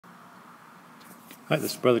Hi,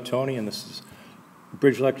 this is Brother Tony, and this is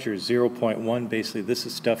Bridge Lecture 0.1. Basically, this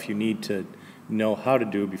is stuff you need to know how to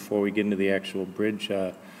do before we get into the actual bridge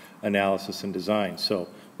analysis and design. So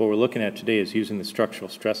what we're looking at today is using the structural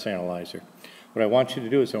stress analyzer. What I want you to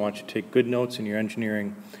do is I want you to take good notes in your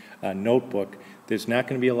engineering notebook. There's not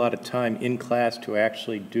going to be a lot of time in class to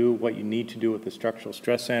actually do what you need to do with the structural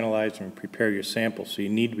stress analyzer and prepare your sample. So you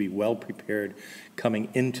need to be well prepared coming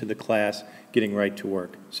into the class, getting right to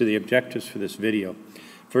work. So the objectives for this video: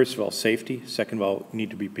 first of all, safety. Second of all, you need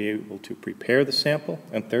to be able to prepare the sample.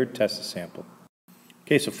 And third, test the sample.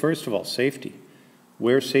 Okay, so first of all, safety.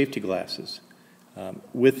 Wear safety glasses.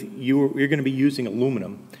 You're going to be using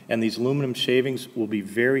aluminum, and these aluminum shavings will be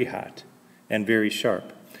very hot and very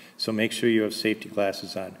sharp. So make sure you have safety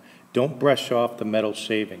glasses on. Don't brush off the metal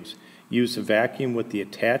shavings. Use a vacuum with the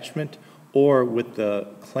attachment or with the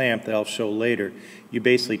clamp that I'll show later. You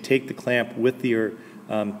basically take the clamp with your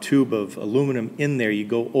tube of aluminum in there, you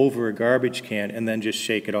go over a garbage can and then just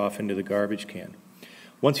shake it off into the garbage can.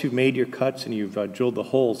 Once you've made your cuts and you've drilled the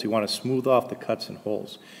holes, you want to smooth off the cuts and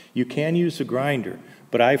holes. You can use a grinder,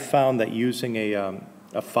 but I've found that using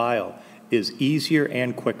a file is easier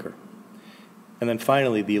and quicker. And then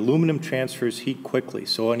finally, the aluminum transfers heat quickly,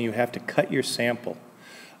 so when you have to cut your sample,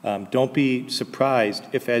 don't be surprised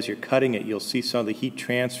if as you're cutting it, you'll see some of the heat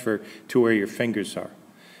transfer to where your fingers are.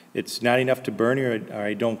 It's not enough to burn you, or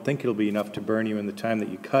I don't think it'll be enough to burn you in the time that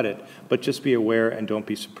you cut it, but just be aware and don't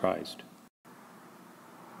be surprised.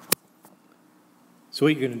 So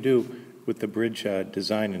what you're going to do with the bridge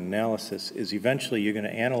design and analysis is eventually you're going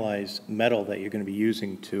to analyze metal that you're going to be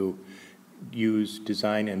using to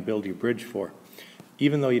design, and build your bridge for.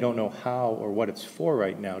 Even though you don't know how or what it's for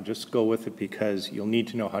right now, just go with it because you'll need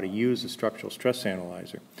to know how to use the structural stress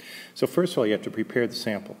analyzer. So first of all, you have to prepare the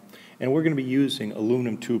sample. And we're going to be using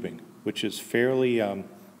aluminum tubing, which is fairly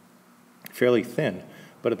thin,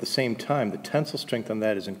 but at the same time, the tensile strength on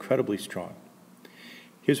that is incredibly strong.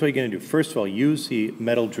 Here's what you're going to do. First of all, use the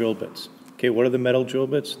metal drill bits. Okay, what are the metal drill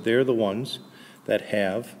bits? They're the ones that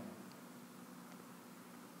have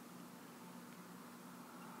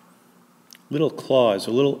little claws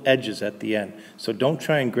or little edges at the end. So don't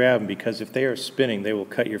try and grab them, because if they are spinning, they will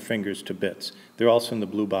cut your fingers to bits. They're also in the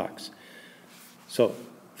blue box. So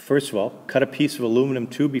first of all, cut a piece of aluminum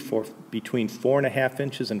tube between 4.5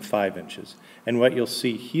 inches and 5 inches. And what you'll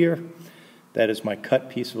see here, that is my cut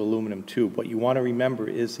piece of aluminum tube. What you want to remember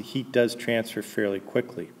is the heat does transfer fairly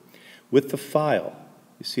quickly. With the file,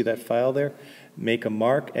 you see that file there? Make a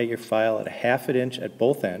mark at your file at 1/2 inch at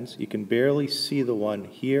both ends. You can barely see the one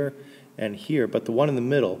here and here, but the one in the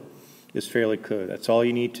middle is fairly clear. That's all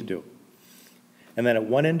you need to do. And then at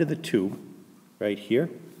one end of the tube, right here,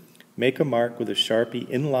 make a mark with a Sharpie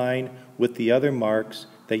in line with the other marks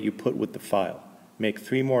that you put with the file. Make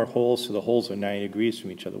 3 more holes so the holes are 90 degrees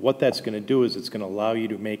from each other. What that's going to do is it's going to allow you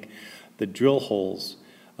to make the drill holes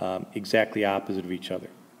exactly opposite of each other.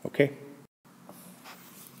 Okay?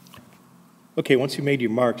 Okay, once you've made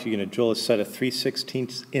your marks, you're going to drill a set of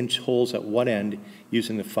 3/16 inch holes at one end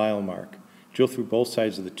using the file mark. Drill through both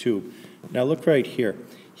sides of the tube. Now look right here.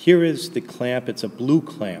 Here is the clamp. It's a blue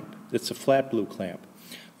clamp. It's a flat blue clamp.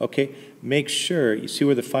 Okay, make sure you see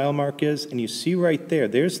where the file mark is, and you see right there,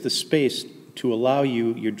 there's the space to allow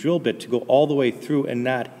your drill bit to go all the way through and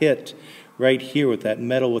not hit right here with that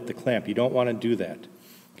metal with the clamp. You don't want to do that.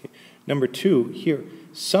 Okay. Number 2, here,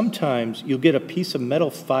 sometimes you'll get a piece of metal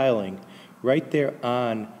filing right there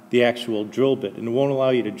on the actual drill bit, and it won't allow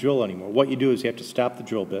you to drill anymore. What you do is you have to stop the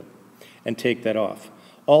drill bit and take that off.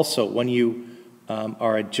 Also, when you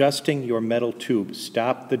are adjusting your metal tube,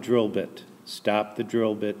 stop the drill bit. Stop the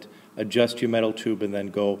drill bit, adjust your metal tube, and then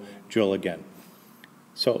go drill again.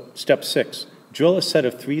 So, step 6, drill a set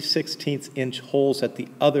of 3/16 inch holes at the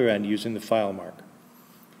other end using the file mark.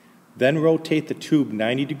 Then rotate the tube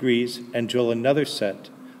 90 degrees and drill another set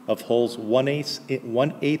of holes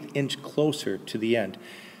 1/8 inch closer to the end.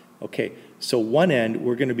 Okay, so one end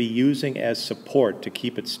we're going to be using as support to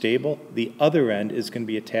keep it stable. The other end is going to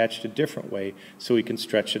be attached a different way so we can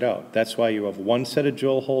stretch it out. That's why you have one set of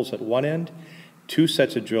drill holes at one end, 2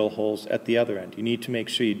 sets of drill holes at the other end. You need to make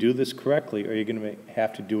sure you do this correctly, or you're going to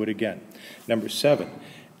have to do it again. Number 7,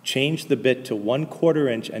 change the bit to 1/4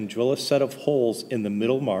 inch and drill a set of holes in the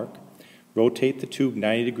middle mark. Rotate the tube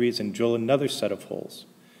 90 degrees and drill another set of holes.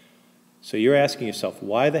 So you're asking yourself,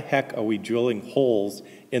 why the heck are we drilling holes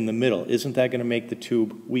in the middle? Isn't that going to make the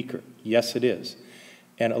tube weaker? Yes, it is.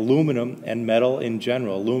 And aluminum and metal in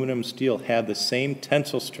general, aluminum and steel, have the same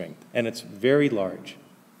tensile strength, and it's very large.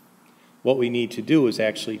 what we need to do is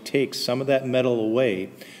actually take some of that metal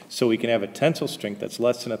away so we can have a tensile strength that's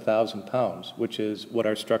less than 1,000 pounds, which is what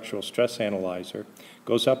our structural stress analyzer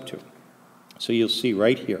goes up to. So you'll see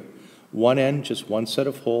right here, one end, just one set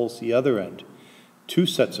of holes, the other end, two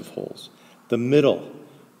sets of holes. The middle,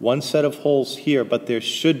 one set of holes here, but there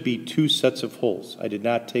should be two sets of holes. I did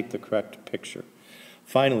not take the correct picture.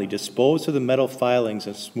 Finally, dispose of the metal filings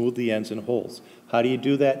and smooth the ends and holes. How do you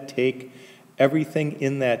do that? Take everything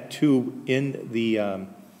in that tube in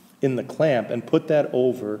the clamp and put that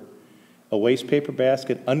over a waste paper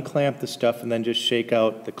basket, unclamp the stuff, and then just shake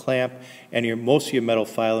out the clamp, and most of your metal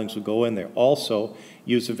filings will go in there. Also,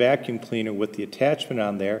 use a vacuum cleaner with the attachment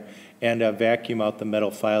on there and vacuum out the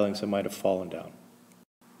metal filings that might have fallen down.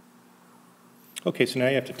 Okay, so now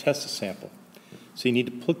you have to test the sample. So you need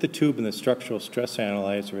to put the tube in the structural stress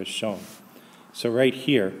analyzer as shown. So right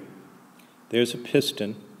here, there's a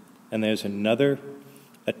piston, and there's another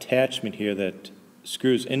attachment here that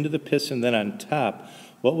screws into the piston. Then on top,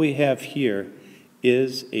 what we have here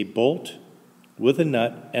is a bolt with a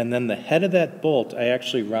nut, and then the head of that bolt I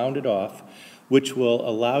actually rounded off, which will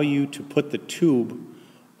allow you to put the tube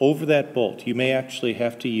over that bolt. You may actually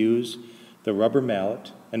have to use the rubber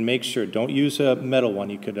mallet, and make sure, don't use a metal one,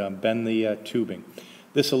 you could bend the tubing.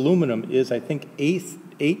 This aluminum is, I think,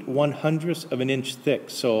 8/100ths of an inch thick,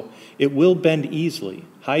 so it will bend easily.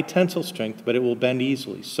 High tensile strength, but it will bend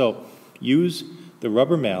easily. So use the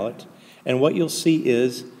rubber mallet, and what you'll see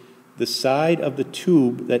is the side of the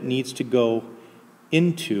tube that needs to go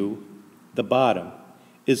into the bottom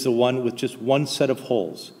is the one with just one set of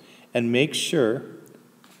holes. And make sure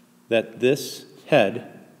that this head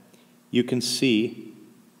you can see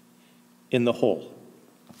in the hole.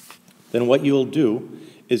 Then what you'll do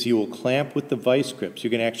is you will clamp with the vice grips. You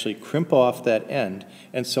can actually crimp off that end,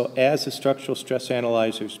 and so as the structural stress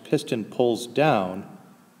analyzer's piston pulls down,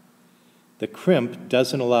 the crimp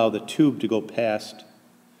doesn't allow the tube to go past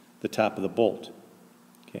the top of the bolt.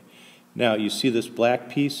 Okay. Now you see this black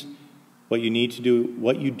piece? What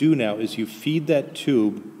you do now is you feed that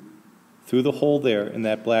tube through the hole there in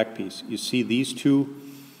that black piece. You see these two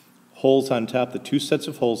holes on top, the two sets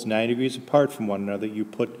of holes 9 degrees apart from one another. You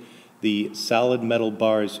put the solid metal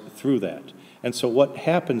bars through that. And so what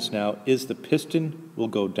happens now is the piston will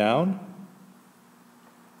go down.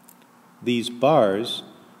 These bars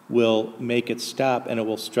will make it stop, and it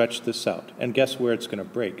will stretch this out. And guess where it's going to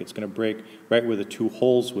break? It's going to break right where the two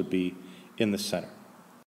holes would be in the center.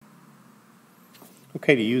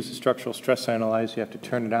 Okay, to use the structural stress analyzer, you have to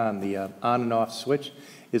turn it on. The on and off switch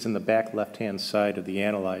is in the back left-hand side of the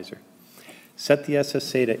analyzer. Set the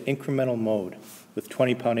SSA to incremental mode with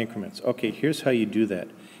 20-pound increments. Okay, here's how you do that.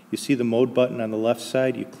 You see the mode button on the left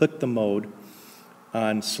side? You click the mode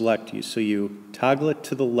on select. So you toggle it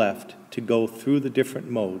to the left to go through the different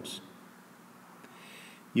modes.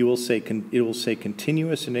 It will say continuous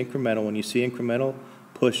and incremental. When you see incremental,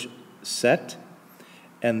 push set,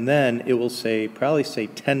 and then it will probably say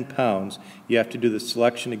 10 pounds. You have to do the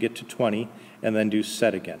selection to get to 20, and then do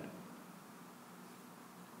set again.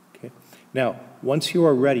 Okay. Now, once you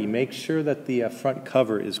are ready, make sure that the front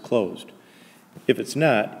cover is closed. If it's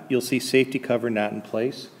not, you'll see safety cover not in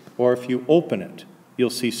place, or if you open it, you'll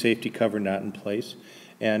see safety cover not in place,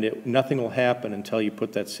 and nothing will happen until you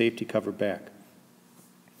put that safety cover back.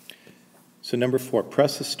 So number 4,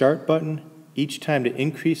 press the start button each time to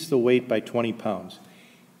increase the weight by 20 pounds.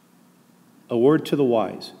 A word to the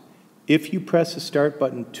wise. If you press the start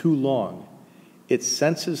button too long, it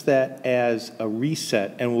senses that as a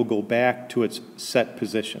reset and will go back to its set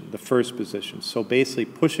position, the first position. So basically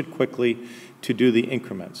push it quickly to do the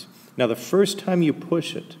increments. Now the first time you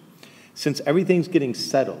push it, since everything's getting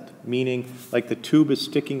settled, meaning like the tube is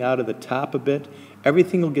sticking out of the top a bit,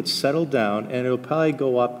 everything will get settled down, and it'll probably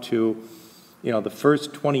go up to, the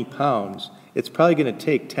first 20 pounds. It's probably going to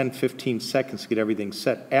take 10-15 seconds to get everything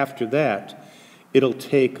set. After that, it'll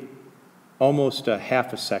take almost a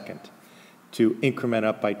half a second to increment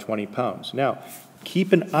up by 20 pounds. Now,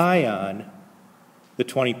 keep an eye on the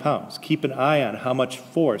 20 pounds. Keep an eye on how much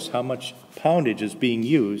force, how much poundage is being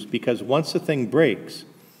used, because once the thing breaks,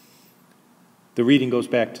 the reading goes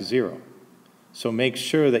back to 0. So make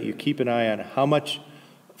sure that you keep an eye on how much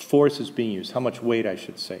force is being used, how much weight, I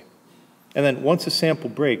should say. And then once the sample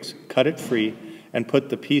breaks, cut it free and put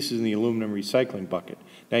the pieces in the aluminum recycling bucket.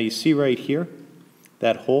 Now you see right here,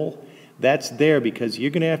 that hole? That's there because you're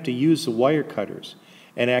going to have to use the wire cutters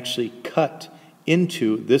and actually cut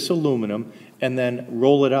into this aluminum and then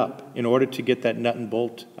roll it up in order to get that nut and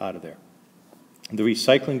bolt out of there. The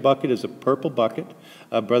recycling bucket is a purple bucket.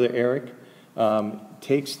 Brother Eric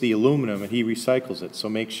takes the aluminum and he recycles it, so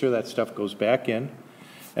make sure that stuff goes back in.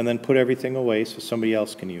 and then put everything away so somebody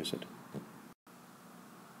else can use it.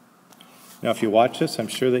 Now, if you watch this, I'm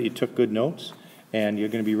sure that you took good notes, and you're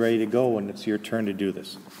going to be ready to go when it's your turn to do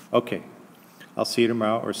this. Okay, I'll see you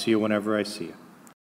tomorrow, or see you whenever I see you.